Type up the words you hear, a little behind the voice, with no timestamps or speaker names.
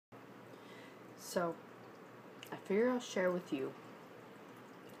So, I figure I'll share with you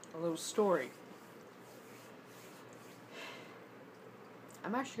a little story.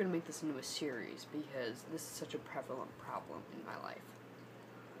 I'm actually going to make this into a series because this is such a prevalent problem in my life.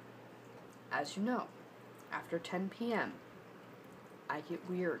 As you know, after 10 p.m., I get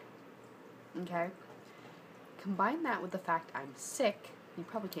weird. Okay? Combine that with the fact I'm sick. You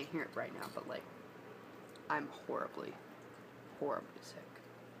probably can't hear it right now, but like, I'm horribly sick.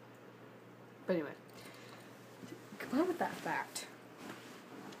 But anyway, combined with that fact,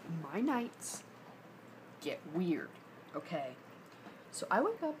 my nights get weird, okay? So I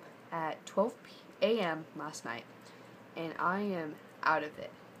wake up at 12 a.m. last night, and I am out of it.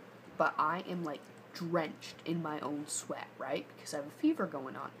 But I am like drenched in my own sweat, right? Because I have a fever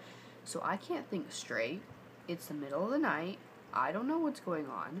going on. So I can't think straight. It's the middle of the night. I don't know what's going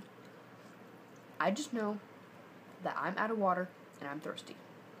on. I just know that I'm out of water and I'm thirsty.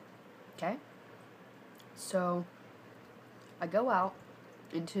 Okay? So I go out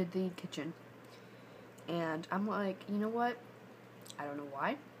into the kitchen and I'm like, you know what? I don't know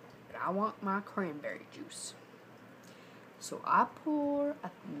why, but I want my cranberry juice. So I pour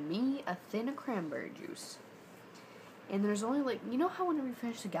a thin of cranberry juice. And there's only like, you know how whenever you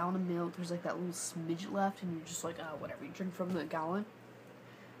finish a gallon of milk, there's like that little smidge left and you're just like, oh, whatever, you drink from the gallon?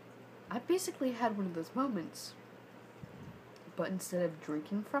 I basically had one of those moments. But instead of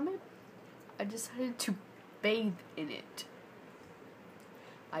drinking from it, I decided to bathe in it.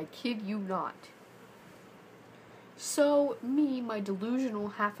 I kid you not. So, me, my delusional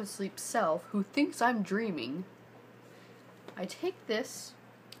half-asleep self, who thinks I'm dreaming, I take this,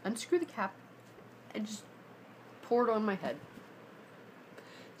 unscrew the cap, and just pour it on my head.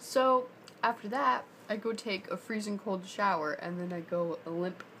 So, after that, I go take a freezing cold shower, and then I go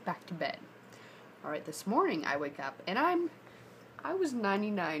limp back to bed. Alright, this morning I wake up, and I was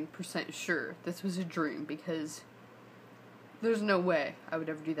 99% sure this was a dream, because there's no way I would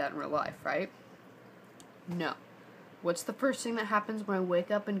ever do that in real life, right? No. What's the first thing that happens when I wake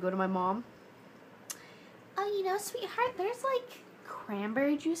up and go to my mom? Oh, you know, sweetheart, there's like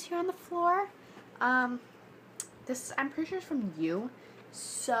cranberry juice here on the floor. This I'm pretty sure it's from you.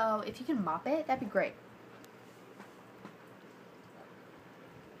 So if you can mop it, that'd be great.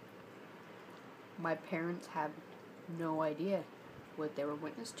 My parents have no idea what they were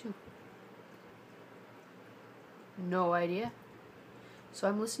witness to. No idea. So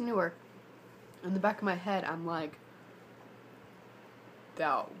I'm listening to her. In the back of my head, I'm like,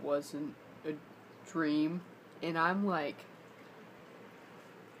 that wasn't a dream. And I'm like,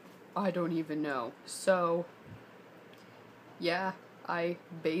 I don't even know. So, yeah, I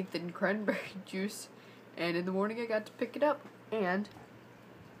bathed in cranberry juice, and in the morning I got to pick it up. And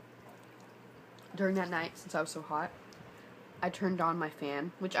during that night, since I was so hot, I turned on my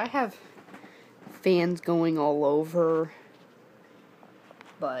fan, which I have fans going all over,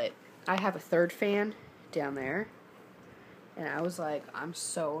 but I have a third fan down there, and I was like, I'm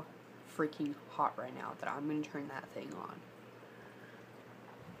so freaking hot right now that I'm going to turn that thing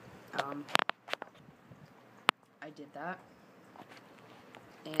on. I did that,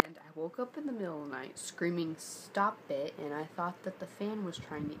 and I woke up in the middle of the night screaming, stop it, and I thought that the fan was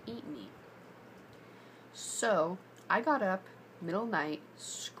trying to eat me. So, I got up, middle of the night,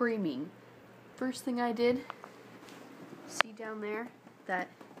 screaming. First thing I did, see down there, that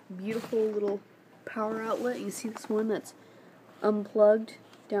beautiful little power outlet, you see this one that's unplugged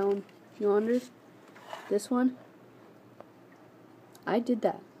down yonder? This one? I did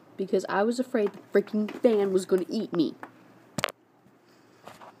that because I was afraid the freaking fan was going to eat me.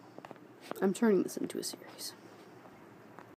 I'm turning this into a series.